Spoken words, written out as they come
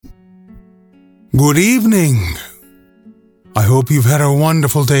Good evening. I hope you've had a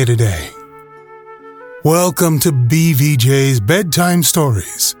wonderful day today. Welcome to BVJ's Bedtime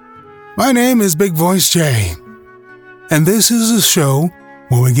Stories. My name is Big Voice Jay, and this is a show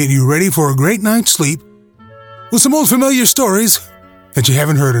where we get you ready for a great night's sleep with some old familiar stories that you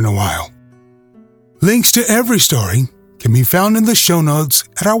haven't heard in a while. Links to every story can be found in the show notes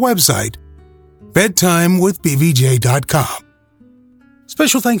at our website, bedtimewithbvj.com.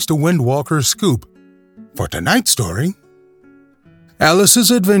 Special thanks to Windwalker Scoop for tonight's story,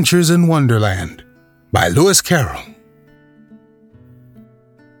 Alice's Adventures in Wonderland by Lewis Carroll.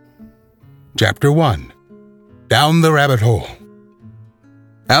 Chapter 1. Down the Rabbit Hole.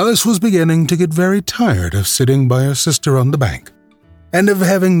 Alice was beginning to get very tired of sitting by her sister on the bank and of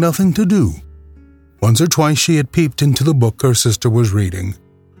having nothing to do. Once or twice she had peeped into the book her sister was reading,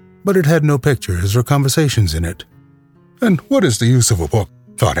 but it had no pictures or conversations in it. And what is the use of a book,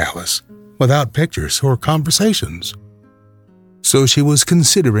 thought Alice, without pictures or conversations? So she was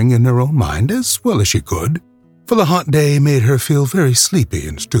considering in her own mind as well as she could, for the hot day made her feel very sleepy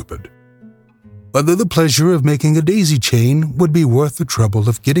and stupid, whether the pleasure of making a daisy chain would be worth the trouble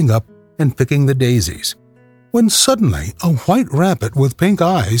of getting up and picking the daisies, when suddenly a white rabbit with pink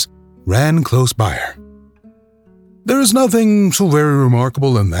eyes ran close by her. There is nothing so very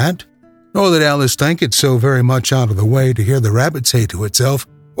remarkable in that, nor did Alice think it so very much out of the way to hear the rabbit say to itself,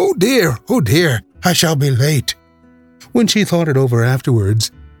 oh dear, I shall be late." When she thought it over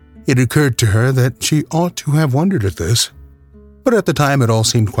afterwards, it occurred to her that she ought to have wondered at this, but at the time it all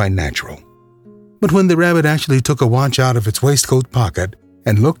seemed quite natural. But when the rabbit actually took a watch out of its waistcoat pocket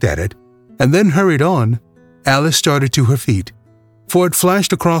and looked at it, and then hurried on, Alice started to her feet, for it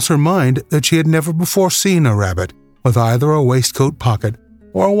flashed across her mind that she had never before seen a rabbit with either a waistcoat pocket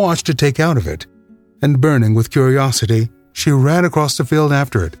or a watch to take out of it, and burning with curiosity, she ran across the field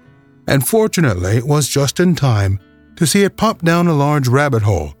after it, and fortunately was just in time to see it pop down a large rabbit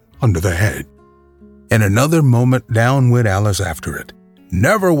hole under the hedge. In another moment down went Alice after it,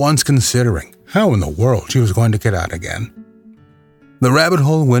 never once considering how in the world she was going to get out again. The rabbit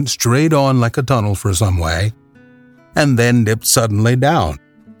hole went straight on like a tunnel for some way, and then dipped suddenly down,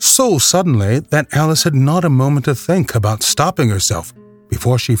 so suddenly that Alice had not a moment to think about stopping herself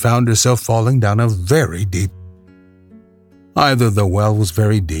before she found herself falling down a very deep. Either the well was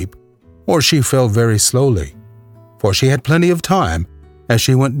very deep, or she fell very slowly, for she had plenty of time as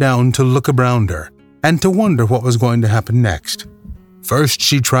she went down to look around her and to wonder what was going to happen next. First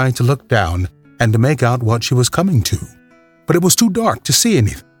she tried to look down and to make out what she was coming to, but it was too dark to see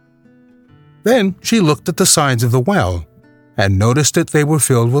anything. Then she looked at the sides of the well and noticed that they were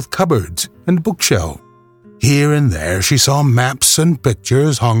filled with cupboards and bookshelves. Here and there she saw maps and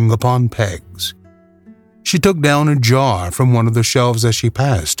pictures hung upon pegs. She took down a jar from one of the shelves as she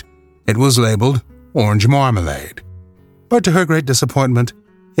passed. It was labeled orange marmalade, but to her great disappointment,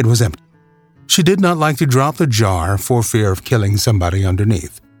 it was empty. She did not like to drop the jar for fear of killing somebody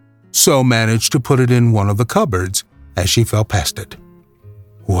underneath, so managed to put it in one of the cupboards as she fell past it.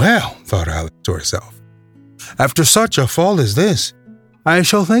 Well, thought Alice to herself, after such a fall as this, I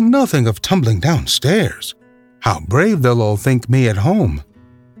shall think nothing of tumbling downstairs. How brave they'll all think me at home.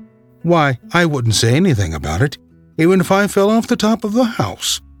 Why, I wouldn't say anything about it, even if I fell off the top of the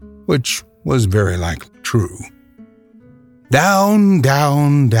house, which was very likely true. Down,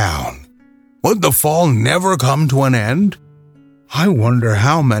 down, down. Would the fall never come to an end? I wonder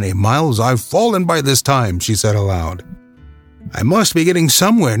how many miles I've fallen by this time, she said aloud. I must be getting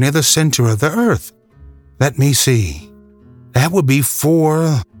somewhere near the center of the earth. Let me see. That would be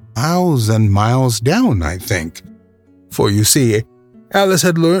 4,000 miles down, I think. For you see, Alice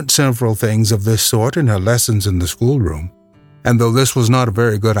had learnt several things of this sort in her lessons in the schoolroom, and though this was not a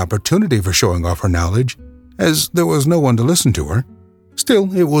very good opportunity for showing off her knowledge, as there was no one to listen to her,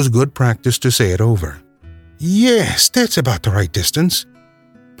 still it was good practice to say it over. Yes, that's about the right distance.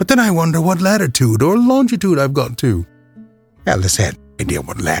 But then I wonder what latitude or longitude I've got to. Alice had no idea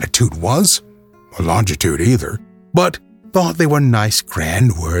what latitude was, or longitude either, but thought they were nice,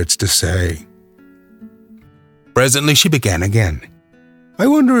 grand words to say. Presently she began again. I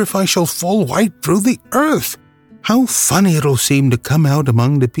wonder if I shall fall right through the earth. How funny it'll seem to come out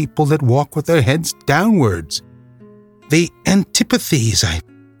among the people that walk with their heads downwards. The antipathies,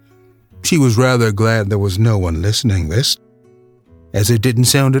 She was rather glad there was no one listening this, as it didn't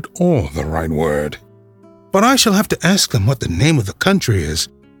sound at all the right word. But I shall have to ask them what the name of the country is.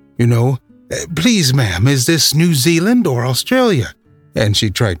 You know, please, ma'am, is this New Zealand or Australia? And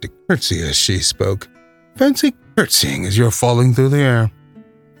she tried to curtsy as she spoke. Fancy curtsying as you're falling through the air.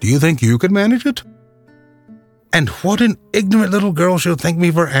 Do you think you could manage it? And what an ignorant little girl she'll think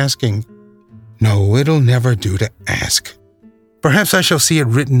me for asking. No, it'll never do to ask. Perhaps I shall see it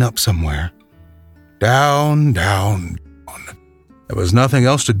written up somewhere. Down, down, down. There was nothing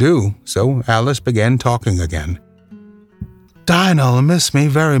else to do, so Alice began talking again. Dinah'll miss me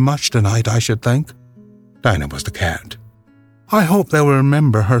very much tonight, I should think. Dinah was the cat. I hope they will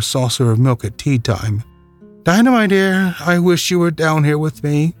remember her saucer of milk at tea time. Dinah, my dear, I wish you were down here with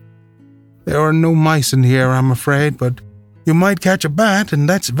me. There are no mice in here, I'm afraid, but you might catch a bat, and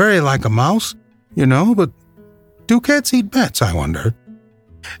that's very like a mouse, you know, but do cats eat bats, I wonder?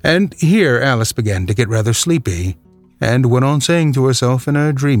 And here Alice began to get rather sleepy, and went on saying to herself in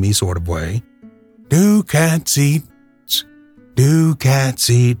a dreamy sort of way, Do cats eat bats? Do cats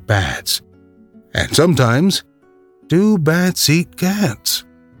eat bats? And sometimes, do bats eat cats?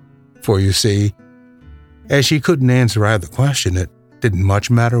 For you see, as she couldn't answer either question, it didn't much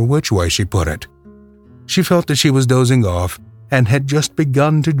matter which way she put it. She felt that she was dozing off and had just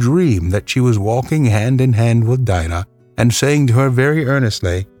begun to dream that she was walking hand in hand with Dinah and saying to her very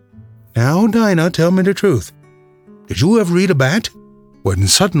earnestly, Now, Dinah, tell me the truth. Did you ever eat a bat? When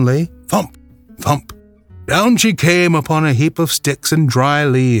suddenly, thump, thump, down she came upon a heap of sticks and dry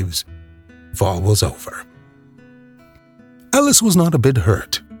leaves. Fall was over. Alice was not a bit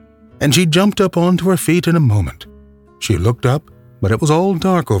hurt, and she jumped up onto her feet in a moment. She looked up, but it was all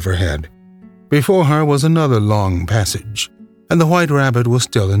dark overhead. Before her was another long passage, and the White Rabbit was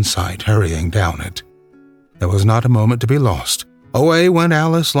still in sight, hurrying down it. There was not a moment to be lost. Away went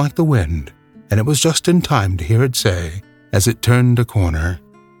Alice like the wind, and it was just in time to hear it say, as it turned a corner,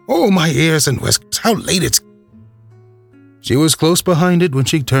 Oh, my ears and whiskers, how late it's... She was close behind it when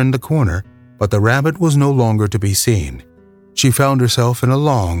she turned the corner, but the rabbit was no longer to be seen. She found herself in a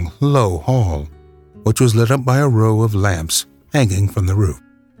long, low hall, which was lit up by a row of lamps hanging from the roof.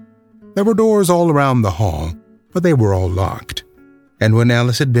 There were doors all around the hall, but they were all locked, and when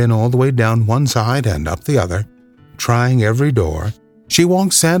Alice had been all the way down one side and up the other, trying every door, she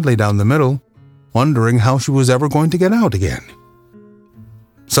walked sadly down the middle, wondering how she was ever going to get out again.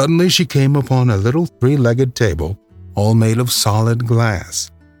 Suddenly she came upon a little three-legged table, all made of solid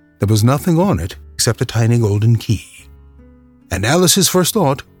glass. There was nothing on it except a tiny golden key, and Alice's first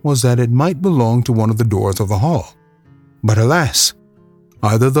thought was that it might belong to one of the doors of the hall. But alas,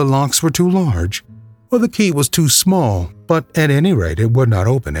 either the locks were too large, or the key was too small, but at any rate it would not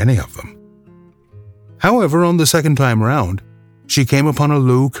open any of them. However, on the second time round, she came upon a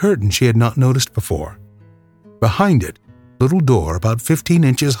low curtain she had not noticed before. Behind it, a little door about 15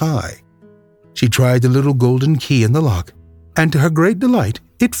 inches high. She tried the little golden key in the lock, and to her great delight,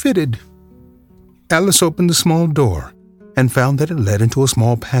 it fitted. Alice opened the small door and found that it led into a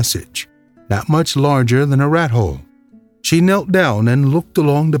small passage, not much larger than a rat hole. She knelt down and looked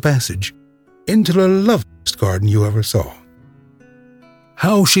along the passage into the loveliest garden you ever saw.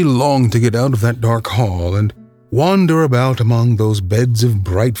 How she longed to get out of that dark hall and wander about among those beds of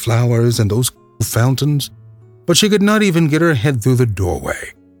bright flowers and those cool fountains, but she could not even get her head through the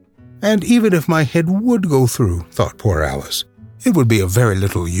doorway. And even if my head would go through, thought poor Alice, it would be of very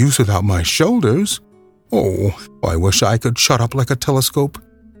little use without my shoulders. Oh, I wish I could shut up like a telescope.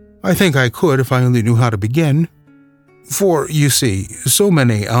 I think I could if I only knew how to begin. For, you see, so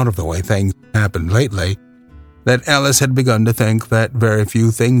many out-of-the-way things happened lately that Alice had begun to think that very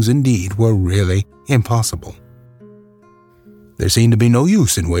few things indeed were really impossible. There seemed to be no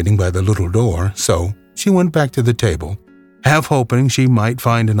use in waiting by the little door, so she went back to the table, half hoping she might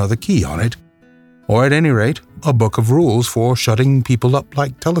find another key on it, or at any rate, a book of rules for shutting people up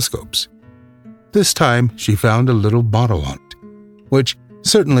like telescopes. This time she found a little bottle on it, which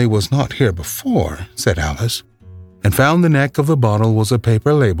certainly was not here before, said Alice, and found the neck of the bottle was a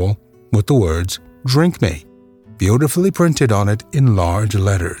paper label with the words, Drink Me, beautifully printed on it in large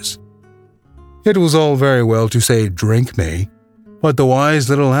letters. It was all very well to say, Drink me, but the wise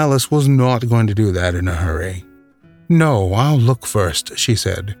little Alice was not going to do that in a hurry. No, I'll look first, she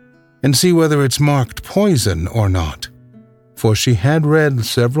said, and see whether it's marked poison or not. For she had read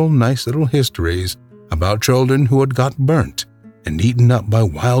several nice little histories about children who had got burnt and eaten up by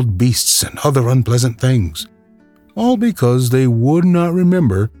wild beasts and other unpleasant things, all because they would not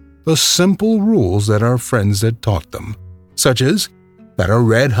remember the simple rules that our friends had taught them, such as that a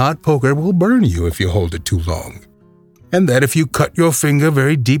red-hot poker will burn you if you hold it too long, and that if you cut your finger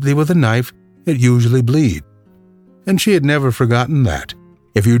very deeply with a knife, it usually bleeds. And she had never forgotten that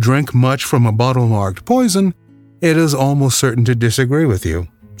if you drink much from a bottle marked poison, it is almost certain to disagree with you,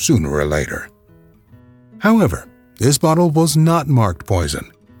 sooner or later. However, this bottle was not marked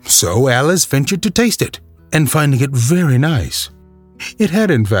poison, so Alice ventured to taste it, and finding it very nice. It had,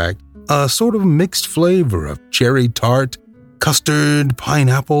 in fact, a sort of mixed flavor of cherry tart, custard,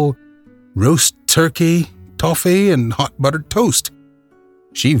 pineapple, roast turkey, toffee, and hot buttered toast.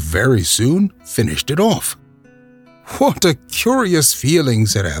 She very soon finished it off. "What a curious feeling,"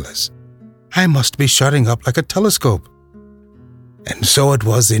 said Alice. "I must be shutting up like a telescope." And so it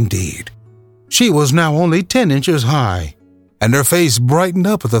was indeed. She was now only 10 inches high, and her face brightened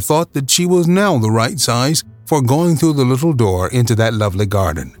up at the thought that she was now the right size for going through the little door into that lovely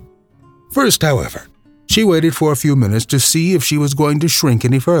garden. First, however, she waited for a few minutes to see if she was going to shrink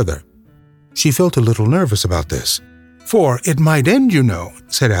any further. She felt a little nervous about this, for it might end, you know,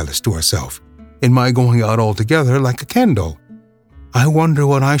 said Alice to herself, in my going out altogether like a candle. I wonder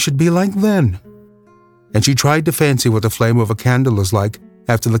what I should be like then. And she tried to fancy what the flame of a candle is like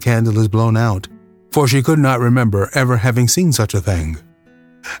after the candle is blown out, for she could not remember ever having seen such a thing.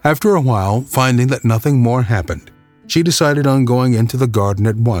 After a while, finding that nothing more happened, she decided on going into the garden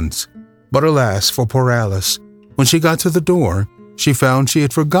at once. But alas for poor Alice, when she got to the door, she found she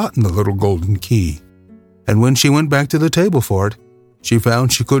had forgotten the little golden key. And when she went back to the table for it, she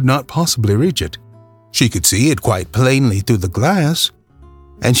found she could not possibly reach it. She could see it quite plainly through the glass,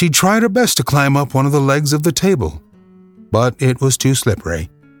 and she tried her best to climb up one of the legs of the table. But it was too slippery,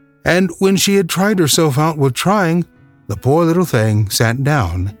 and when she had tried herself out with trying, the poor little thing sat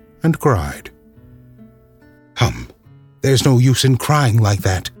down and cried. There's no use in crying like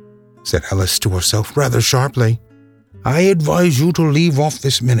that," said Alice to herself rather sharply. "I advise you to leave off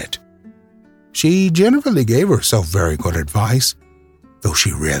this minute." She generally gave herself very good advice, though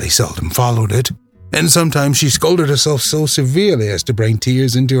she really seldom followed it, and sometimes she scolded herself so severely as to bring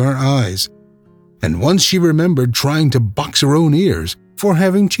tears into her eyes. And once she remembered trying to box her own ears for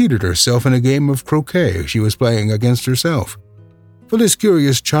having cheated herself in a game of croquet she was playing against herself. For this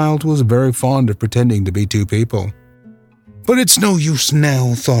curious child was very fond of pretending to be two people. "But it's no use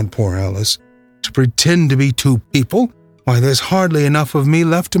now," thought poor Alice, "to pretend to be two people. Why, there's hardly enough of me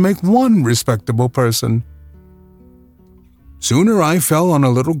left to make one respectable person." Soon her eye fell on a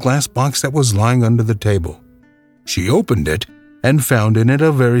little glass box that was lying under the table. She opened it and found in it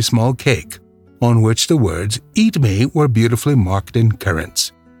a very small cake, on which the words, "Eat me," were beautifully marked in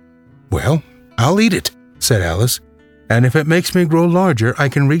currants. "Well, I'll eat it," said Alice, "and if it makes me grow larger, I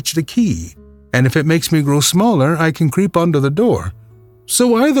can reach the key, and if it makes me grow smaller, I can creep under the door.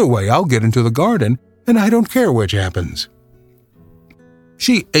 So either way, I'll get into the garden, and I don't care which happens."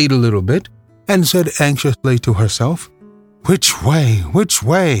 She ate a little bit and said anxiously to herself, "Which way, which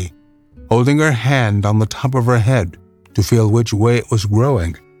way?" holding her hand on the top of her head to feel which way it was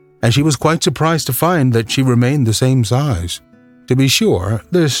growing, and she was quite surprised to find that she remained the same size. To be sure,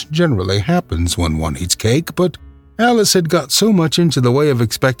 this generally happens when one eats cake, but Alice had got so much into the way of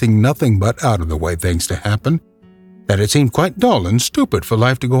expecting nothing but out-of-the-way things to happen that it seemed quite dull and stupid for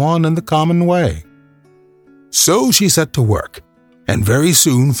life to go on in the common way. So she set to work, and very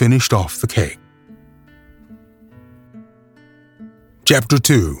soon finished off the cake. Chapter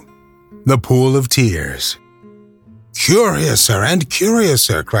 2. The Pool of Tears. "Curiouser and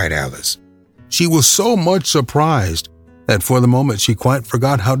curiouser," cried Alice. She was so much surprised that for the moment she quite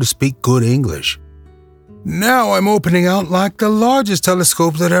forgot how to speak good English. "Now I'm opening out like the largest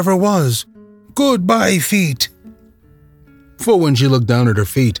telescope that ever was. Goodbye, feet." For when she looked down at her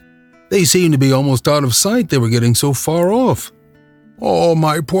feet, they seemed to be almost out of sight, they were getting so far off. "Oh,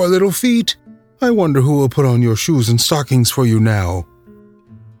 my poor little feet. I wonder who will put on your shoes and stockings for you now."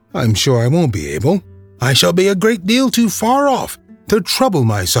 "I'm sure I won't be able. I shall be a great deal too far off to trouble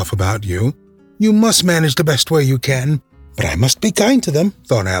myself about you. You must manage the best way you can, but I must be kind to them,"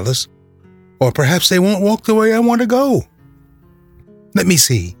 thought Alice. "Or perhaps they won't walk the way I want to go. Let me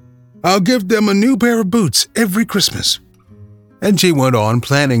see. I'll give them a new pair of boots every Christmas." And she went on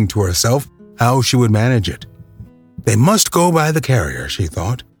planning to herself how she would manage it. They must go by the carrier, she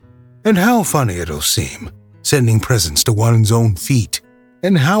thought. And how funny it'll seem, sending presents to one's own feet,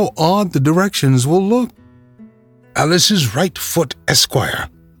 and how odd the directions will look. "Alice's right foot, Esquire.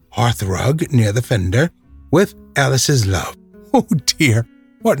 Hearth rug near the fender, with Alice's love." Oh dear,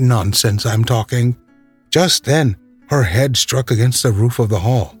 what nonsense I'm talking. Just then, her head struck against the roof of the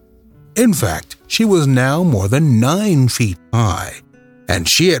hall. In fact, she was now more than 9 feet high, and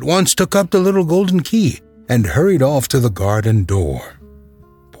she at once took up the little golden key and hurried off to the garden door.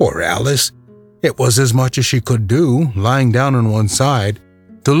 Poor Alice! It was as much as she could do, lying down on one side,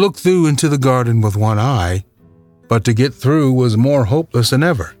 to look through into the garden with one eye, but to get through was more hopeless than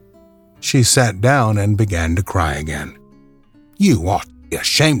ever. She sat down and began to cry again. "You ought to be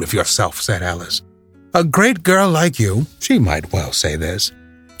ashamed of yourself," said Alice. "A great girl like you," she might well say this,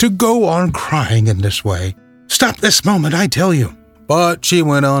 "to go on crying in this way. Stop this moment, I tell you." But she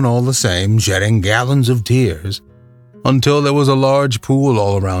went on all the same, shedding gallons of tears, until there was a large pool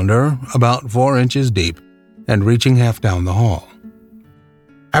all around her, about 4 inches deep, and reaching half down the hall.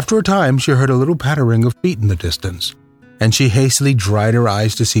 After a time, she heard a little pattering of feet in the distance, and she hastily dried her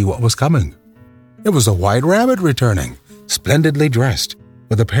eyes to see what was coming. It was a white rabbit returning, splendidly dressed,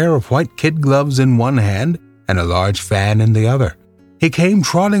 with a pair of white kid gloves in one hand and a large fan in the other. He came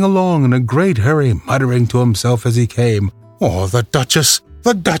trotting along in a great hurry, muttering to himself as he came, "Oh, the Duchess!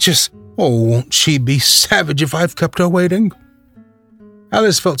 The Duchess! Oh, won't she be savage if I've kept her waiting?"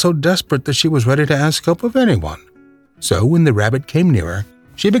 Alice felt so desperate that she was ready to ask help of anyone. So when the rabbit came nearer,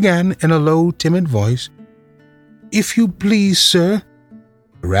 she began in a low, timid voice, "If you please, sir."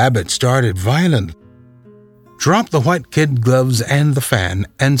 The rabbit started violently, dropped the white kid gloves and the fan,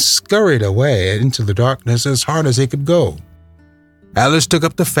 and scurried away into the darkness as hard as he could go. Alice took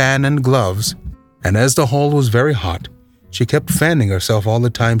up the fan and gloves, and as the hall was very hot, she kept fanning herself all the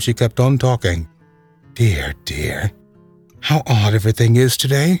time she kept on talking. "Dear, dear, how odd everything is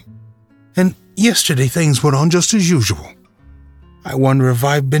today. And yesterday things went on just as usual. I wonder if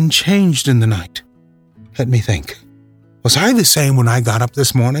I've been changed in the night. Let me think. Was I the same when I got up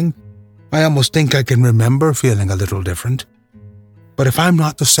this morning? I almost think I can remember feeling a little different. But if I'm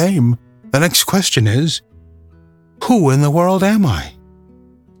not the same, the next question is, who in the world am I?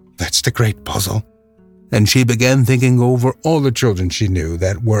 That's the great puzzle." And she began thinking over all the children she knew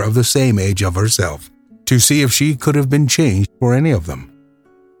that were of the same age of herself, to see if she could have been changed for any of them.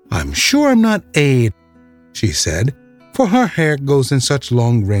 "I'm sure I'm not Ada," she said, "for her hair goes in such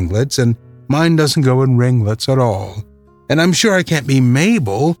long ringlets, and mine doesn't go in ringlets at all. And I'm sure I can't be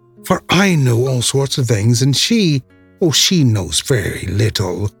Mabel, for I know all sorts of things, and she knows very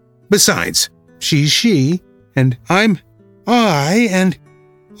little. Besides, she's she, and I'm I, and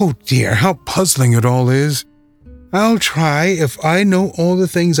oh dear, how puzzling it all is. I'll try if I know all the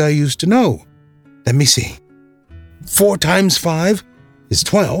things I used to know. Let me see. 4 times 5 is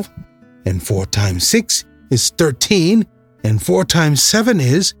 12, and 4 times 6 is 13, and 4 times 7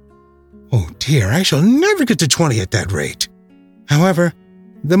 is... Oh dear, I shall never get to 20 at that rate. However,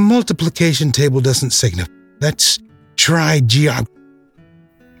 the multiplication table doesn't signify. Let's try geography.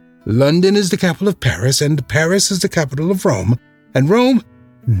 London is the capital of Paris, and Paris is the capital of Rome, and Rome...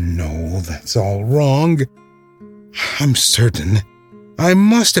 No, that's all wrong. I'm certain I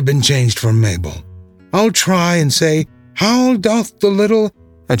must have been changed for Mabel. I'll try and say, how doth the little...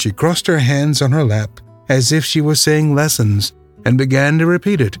 And she crossed her hands on her lap, as if she was saying lessons, and began to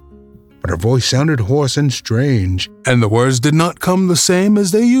repeat it. But her voice sounded hoarse and strange, and the words did not come the same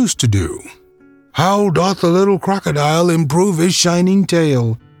as they used to do. How doth the little crocodile improve his shining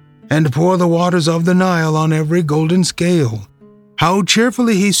tail, and pour the waters of the Nile on every golden scale? How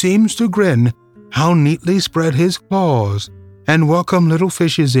cheerfully he seems to grin, how neatly spread his claws, and welcome little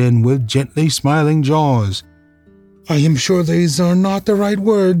fishes in with gently smiling jaws. I am sure these are not the right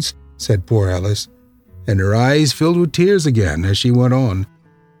words, said poor Alice, and her eyes filled with tears again as she went on.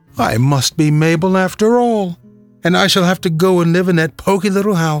 I must be Mabel after all, and I shall have to go and live in that poky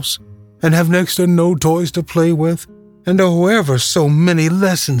little house, and have next to no toys to play with, and oh, ever so many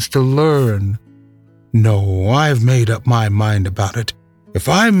lessons to learn. No, I've made up my mind about it. If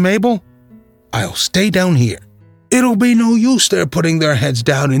I'm Mabel, I'll stay down here. It'll be no use their putting their heads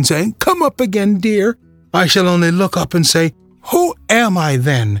down and saying, come up again, dear. I shall only look up and say, who am I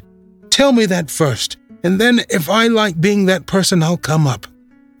then? Tell me that first, and then if I like being that person, I'll come up.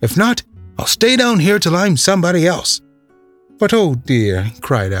 If not, I'll stay down here till I'm somebody else. But oh dear,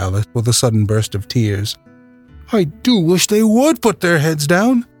 cried Alice with a sudden burst of tears, I do wish they would put their heads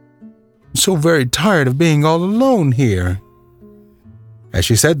down. I'm so very tired of being all alone here. As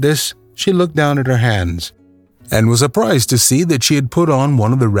she said this, she looked down at her hands, and was surprised to see that she had put on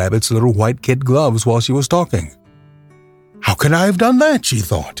one of the rabbit's little white kid gloves while she was talking. How can I have done that, she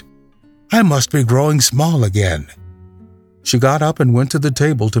thought. I must be growing small again. She got up and went to the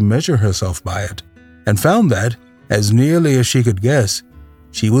table to measure herself by it, and found that, as nearly as she could guess,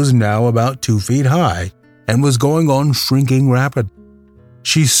 she was now about 2 feet high, and was going on shrinking rapidly.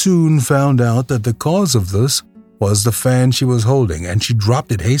 She soon found out that the cause of this was the fan she was holding, and she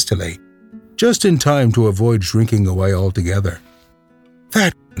dropped it hastily, just in time to avoid shrinking away altogether.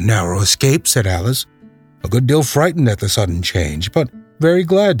 That narrow escape, said Alice, a good deal frightened at the sudden change, but very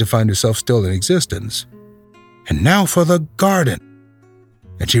glad to find herself still in existence. And now for the garden.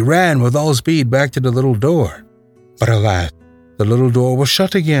 And she ran with all speed back to the little door. But alas, the little door was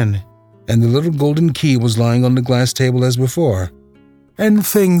shut again, and the little golden key was lying on the glass table as before. And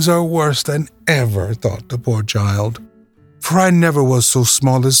things are worse than ever, thought the poor child. For I never was so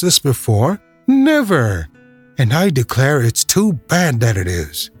small as this before, never, and I declare it's too bad that it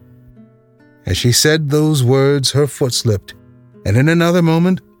is. As she said those words, her foot slipped, and in another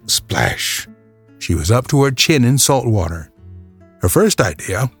moment, splash! She was up to her chin in salt water. Her first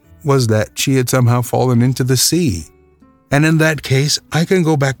idea was that she had somehow fallen into the sea. And in that case, I can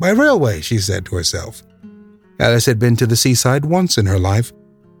go back by railway, she said to herself. Alice had been to the seaside once in her life,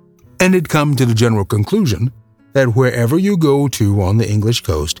 and had come to the general conclusion that wherever you go to on the English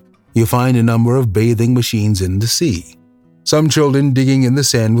coast, you find a number of bathing machines in the sea. Some children digging in the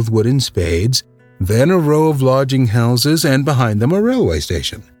sand with wooden spades, then a row of lodging houses, and behind them a railway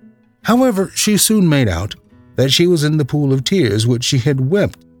station. However, she soon made out that she was in the pool of tears which she had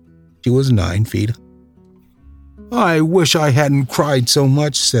wept. She was 9 feet. I wish I hadn't cried so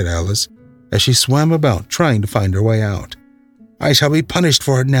much, said Alice, as she swam about trying to find her way out. I shall be punished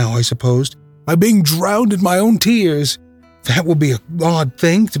for it now, I suppose, by being drowned in my own tears. That will be an odd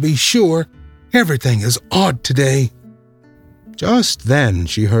thing, to be sure. Everything is odd today. Just then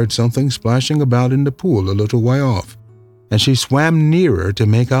she heard something splashing about in the pool a little way off, and she swam nearer to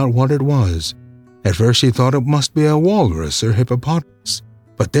make out what it was. At first she thought it must be a walrus or hippopotamus,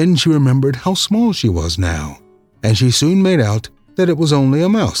 but then she remembered how small she was now, and she soon made out that it was only a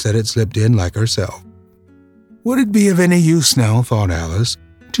mouse that had slipped in like herself. Would it be of any use now, thought Alice,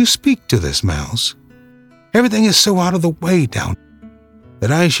 to speak to this mouse? Everything is so out of the way down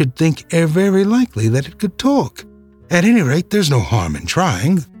that I should think it very likely that it could talk. At any rate, there's no harm in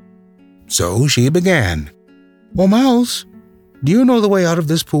trying. So she began. "Oh, Mouse, do you know the way out of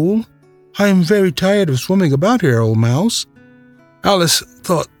this pool? I am very tired of swimming about here, old mouse." Alice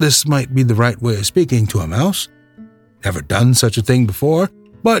thought this might be the right way of speaking to a mouse. Never done such a thing before,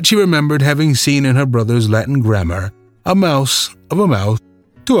 but she remembered having seen in her brother's Latin grammar a mouse of a mouse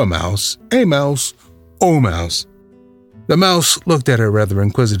to a mouse, oh mouse. The mouse looked at her rather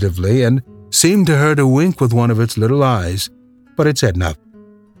inquisitively and seemed to her to wink with one of its little eyes, but it said nothing.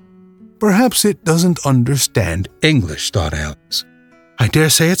 Perhaps it doesn't understand English, thought Alice. I dare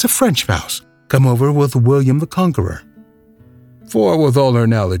say it's a French mouse, come over with William the Conqueror. For with all her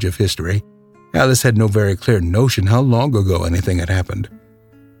knowledge of history, Alice had no very clear notion how long ago anything had happened.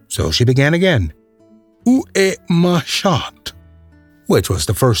 So she began again. Où est ma chatte? Which was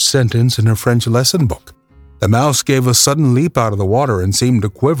the first sentence in her French lesson book. The mouse gave a sudden leap out of the water and seemed to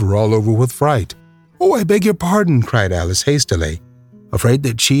quiver all over with fright. "Oh, I beg your pardon," cried Alice hastily, afraid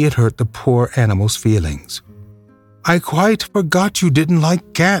that she had hurt the poor animal's feelings. "I quite forgot you didn't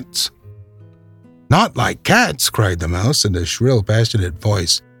like cats." "Not like cats," cried the mouse in a shrill, passionate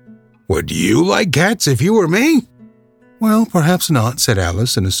voice. "Would you like cats if you were me?" "Well, perhaps not," said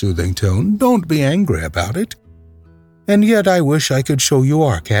Alice in a soothing tone. "Don't be angry about it. And yet I wish I could show you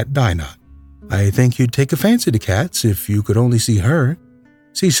our cat, Dinah. I think you'd take a fancy to cats if you could only see her.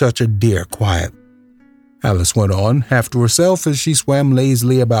 She's such a dear, quiet." Alice went on, half to herself as she swam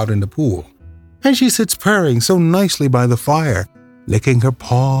lazily about in the pool. "And she sits purring so nicely by the fire, licking her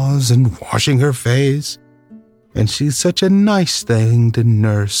paws and washing her face. And she's such a nice thing to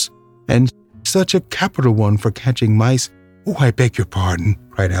nurse, and such a capital one for catching mice." "Oh, I beg your pardon,"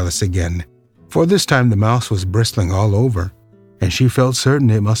 cried Alice again, for this time the mouse was bristling all over, and she felt certain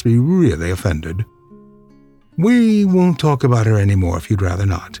it must be really offended. "We won't talk about her any more if you'd rather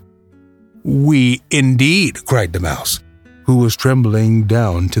not." "We indeed," cried the mouse, who was trembling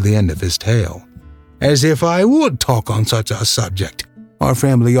down to the end of his tail. "As if I would talk on such a subject. Our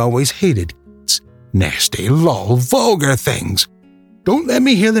family always hated cats. Nasty, low, vulgar things. Don't let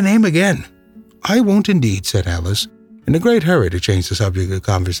me hear the name again." "I won't indeed," said Alice, in a great hurry to change the subject of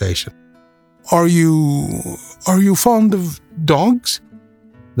conversation. Are you fond of dogs?"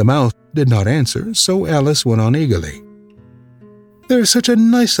 The mouse did not answer, so Alice went on eagerly. "There's such a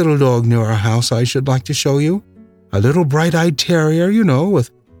nice little dog near our house I should like to show you. A little bright-eyed terrier, you know, with,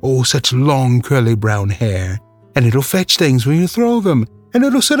 such long curly brown hair. And it'll fetch things when you throw them, and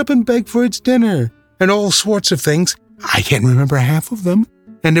it'll sit up and beg for its dinner, and all sorts of things. I can't remember half of them.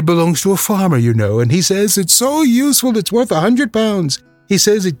 And it belongs to a farmer, you know, and he says it's so useful it's worth 100 pounds. He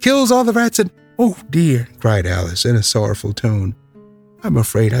says it kills all the rats and—" "Oh, dear," cried Alice in a sorrowful tone. "I'm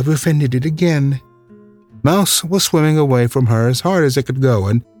afraid I've offended it again." Mouse was swimming away from her as hard as it could go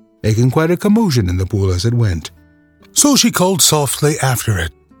and making quite a commotion in the pool as it went. So she called softly after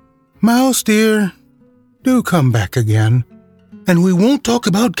it, "Mouse, dear, do come back again. And we won't talk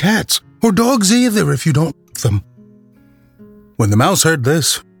about cats, or dogs either if you don't like them." When the mouse heard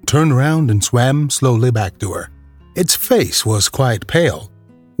this, it turned round and swam slowly back to her. Its face was quite pale,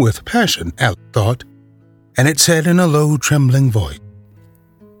 with passion, Alice thought, and it said in a low, trembling voice,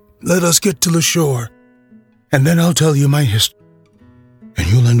 "Let us get to the shore, and then I'll tell you my history, and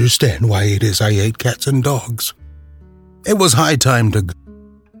you'll understand why it is I hate cats and dogs." It was high time to go,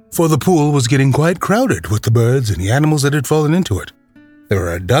 for the pool was getting quite crowded with the birds and the animals that had fallen into it. There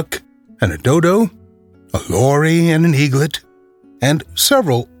were a duck and a dodo, a lory and an eaglet, and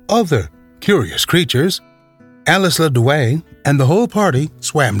several other curious creatures. Alice led the way, and the whole party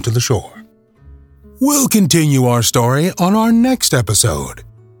swam to the shore. We'll continue our story on our next episode.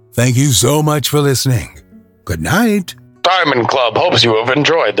 Thank you so much for listening. Good night. Diamond Club hopes you have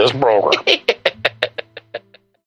enjoyed this program.